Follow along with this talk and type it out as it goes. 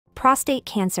Prostate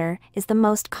cancer is the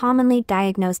most commonly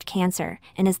diagnosed cancer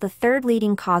and is the third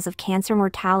leading cause of cancer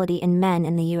mortality in men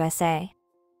in the USA.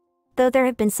 Though there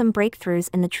have been some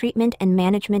breakthroughs in the treatment and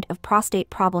management of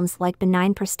prostate problems like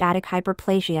benign prostatic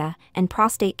hyperplasia and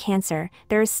prostate cancer,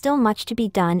 there is still much to be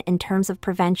done in terms of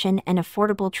prevention and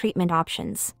affordable treatment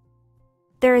options.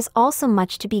 There is also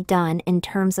much to be done in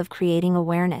terms of creating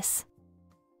awareness.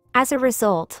 As a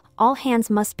result, all hands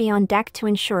must be on deck to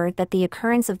ensure that the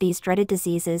occurrence of these dreaded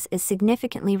diseases is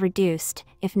significantly reduced,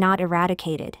 if not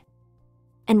eradicated.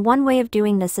 And one way of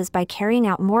doing this is by carrying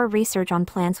out more research on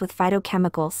plants with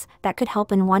phytochemicals that could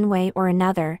help in one way or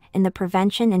another in the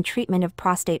prevention and treatment of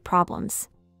prostate problems.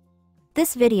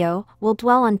 This video will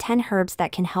dwell on 10 herbs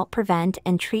that can help prevent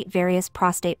and treat various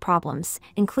prostate problems,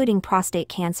 including prostate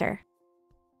cancer.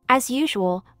 As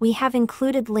usual, we have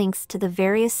included links to the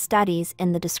various studies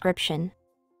in the description.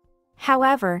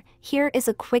 However, here is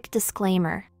a quick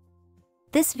disclaimer.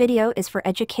 This video is for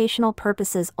educational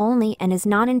purposes only and is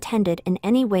not intended in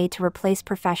any way to replace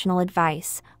professional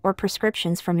advice or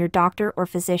prescriptions from your doctor or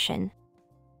physician.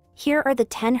 Here are the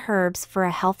 10 herbs for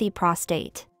a healthy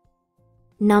prostate.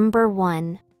 Number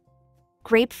 1.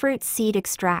 Grapefruit seed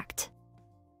extract.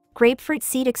 Grapefruit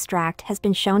seed extract has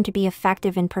been shown to be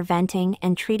effective in preventing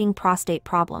and treating prostate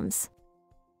problems.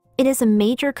 It is a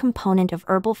major component of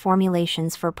herbal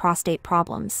formulations for prostate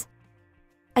problems.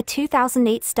 A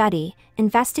 2008 study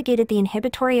investigated the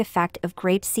inhibitory effect of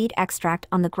grape seed extract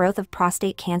on the growth of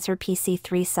prostate cancer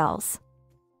PC3 cells.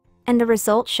 And the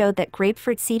results showed that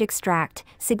grapefruit seed extract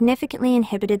significantly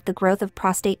inhibited the growth of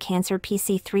prostate cancer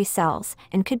PC3 cells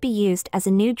and could be used as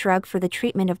a new drug for the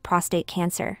treatment of prostate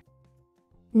cancer.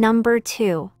 Number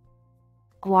 2.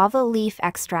 Guava leaf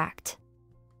extract.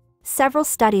 Several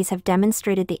studies have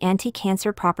demonstrated the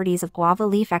anti-cancer properties of guava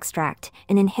leaf extract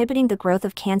in inhibiting the growth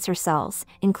of cancer cells,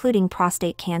 including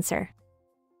prostate cancer.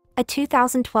 A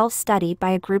 2012 study by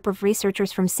a group of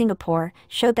researchers from Singapore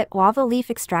showed that guava leaf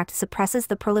extract suppresses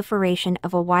the proliferation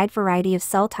of a wide variety of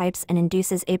cell types and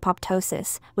induces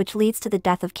apoptosis, which leads to the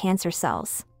death of cancer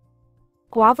cells.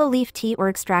 Guava leaf tea or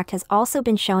extract has also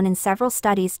been shown in several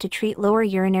studies to treat lower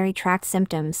urinary tract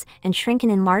symptoms and shrink an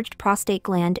enlarged prostate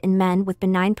gland in men with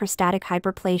benign prostatic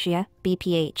hyperplasia,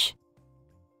 BPH.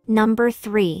 Number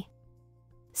 3.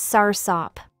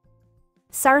 Sarsop.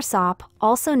 Sarsop,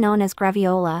 also known as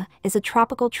graviola, is a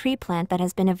tropical tree plant that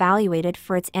has been evaluated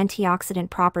for its antioxidant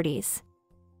properties.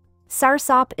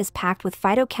 Sarsop is packed with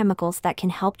phytochemicals that can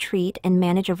help treat and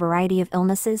manage a variety of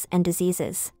illnesses and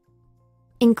diseases,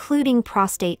 including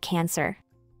prostate cancer.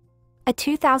 A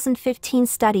 2015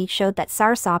 study showed that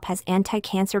Sarsop has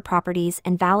anti-cancer properties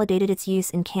and validated its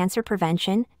use in cancer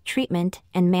prevention, treatment,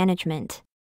 and management.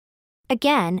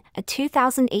 Again, a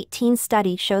 2018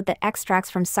 study showed that extracts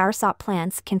from Sarsop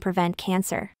plants can prevent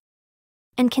cancer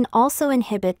and can also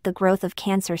inhibit the growth of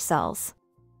cancer cells.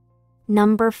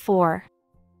 Number 4.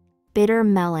 Bitter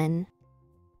melon.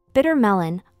 Bitter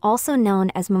melon, also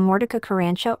known as Momordica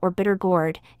carrantia or bitter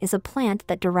gourd, is a plant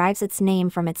that derives its name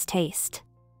from its taste.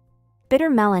 Bitter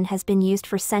melon has been used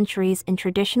for centuries in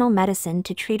traditional medicine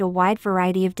to treat a wide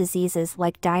variety of diseases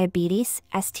like diabetes,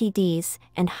 STDs,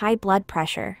 and high blood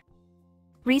pressure.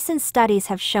 Recent studies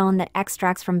have shown that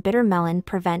extracts from bitter melon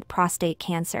prevent prostate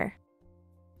cancer.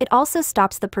 It also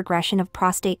stops the progression of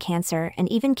prostate cancer and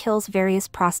even kills various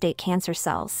prostate cancer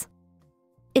cells.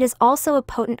 It is also a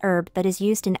potent herb that is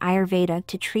used in Ayurveda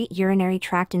to treat urinary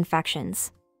tract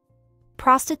infections,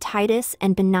 prostatitis,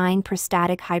 and benign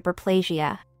prostatic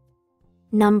hyperplasia.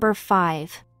 Number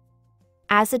 5.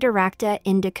 Adgeratum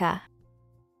indica.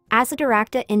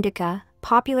 Adgeratum indica,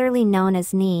 popularly known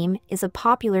as Neem, is a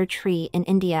popular tree in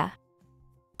India.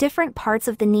 Different parts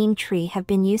of the Neem tree have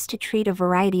been used to treat a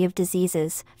variety of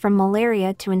diseases, from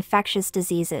malaria to infectious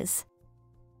diseases.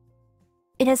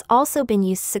 It has also been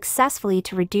used successfully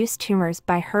to reduce tumors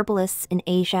by herbalists in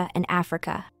Asia and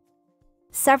Africa.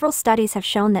 Several studies have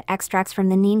shown that extracts from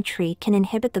the neem tree can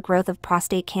inhibit the growth of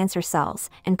prostate cancer cells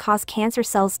and cause cancer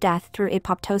cells' death through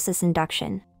apoptosis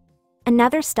induction.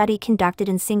 Another study conducted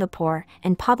in Singapore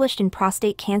and published in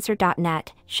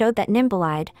prostatecancer.net showed that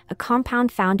nimbolide, a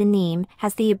compound found in neem,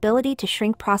 has the ability to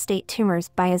shrink prostate tumors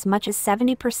by as much as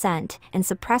 70% and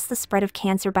suppress the spread of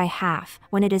cancer by half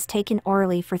when it is taken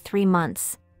orally for 3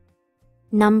 months.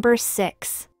 Number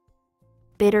 6.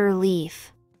 Bitter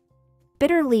leaf.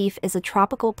 Bitter leaf is a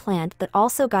tropical plant that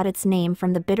also got its name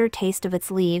from the bitter taste of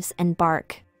its leaves and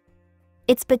bark.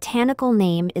 Its botanical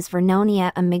name is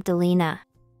Vernonia amygdalina.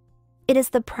 It is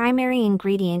the primary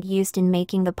ingredient used in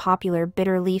making the popular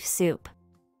bitter leaf soup.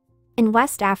 In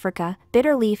West Africa,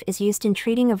 bitter leaf is used in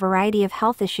treating a variety of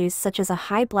health issues such as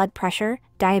a high blood pressure,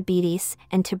 diabetes,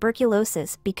 and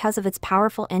tuberculosis because of its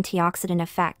powerful antioxidant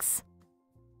effects.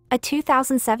 A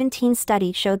 2017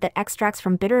 study showed that extracts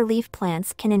from bitter leaf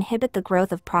plants can inhibit the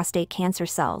growth of prostate cancer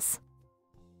cells.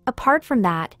 Apart from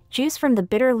that, juice from the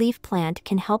bitter leaf plant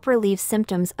can help relieve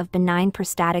symptoms of benign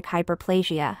prostatic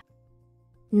hyperplasia.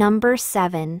 Number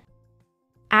 7.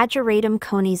 Adgeratum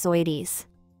Conizoides.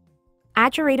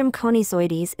 Adgeratum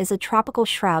Conizoides is a tropical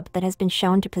shrub that has been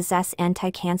shown to possess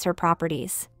anti-cancer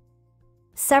properties.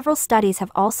 Several studies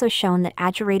have also shown that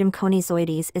Adgeratum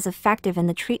Conizoides is effective in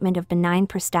the treatment of benign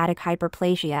prostatic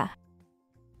hyperplasia,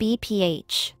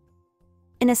 BPH.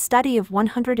 In a study of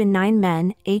 109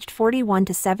 men, aged 41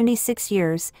 to 76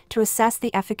 years, to assess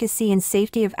the efficacy and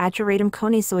safety of Adgeratum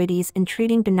Conizoides in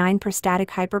treating benign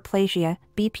prostatic hyperplasia,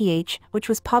 BPH, which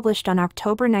was published on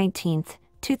October 19,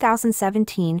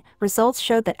 2017, results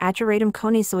showed that Adgeratum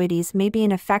Conizoides may be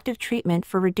an effective treatment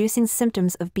for reducing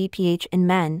symptoms of BPH in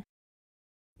men.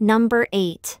 Number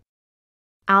 8.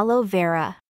 Aloe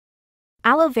Vera.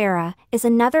 Aloe vera is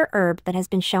another herb that has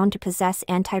been shown to possess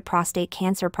anti-prostate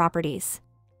cancer properties.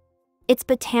 Its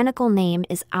botanical name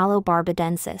is Aloe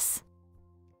barbadensis.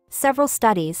 Several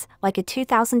studies, like a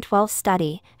 2012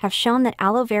 study, have shown that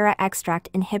aloe vera extract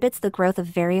inhibits the growth of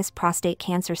various prostate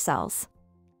cancer cells.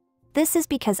 This is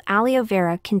because aloe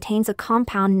vera contains a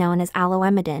compound known as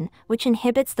aloemidin, which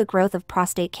inhibits the growth of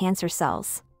prostate cancer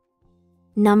cells.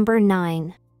 Number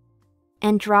 9.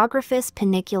 Andrographis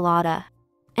paniculata.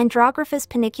 Andrographis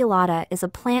paniculata is a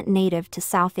plant native to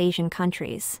South Asian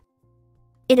countries.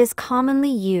 It is commonly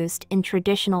used in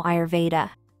traditional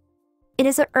Ayurveda. It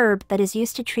is a herb that is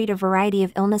used to treat a variety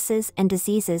of illnesses and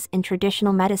diseases in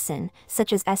traditional medicine,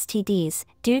 such as STDs,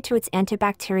 due to its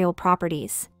antibacterial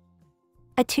properties.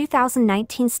 A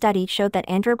 2019 study showed that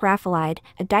andrographylide,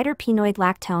 a diterpenoid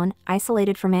lactone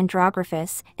isolated from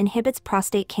Andrographis, inhibits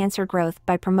prostate cancer growth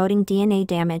by promoting DNA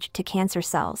damage to cancer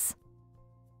cells.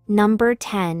 Number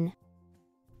 10.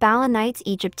 Balanites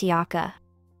aegyptiaca.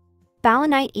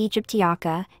 Balanite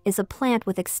aegyptiaca is a plant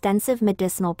with extensive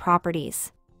medicinal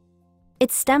properties.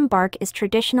 Its stem bark is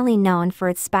traditionally known for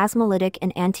its spasmolytic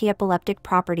and anti-epileptic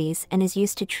properties and is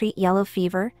used to treat yellow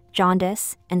fever,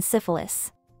 jaundice, and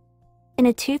syphilis. In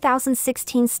a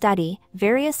 2016 study,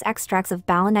 various extracts of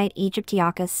Balanite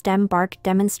aegyptiaca stem bark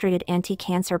demonstrated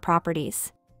anti-cancer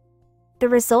properties. The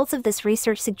results of this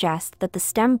research suggest that the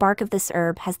stem bark of this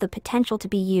herb has the potential to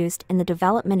be used in the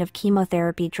development of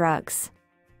chemotherapy drugs.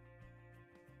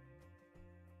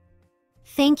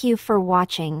 Thank you for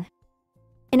watching.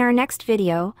 In our next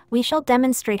video, we shall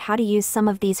demonstrate how to use some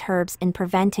of these herbs in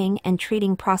preventing and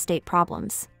treating prostate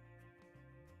problems.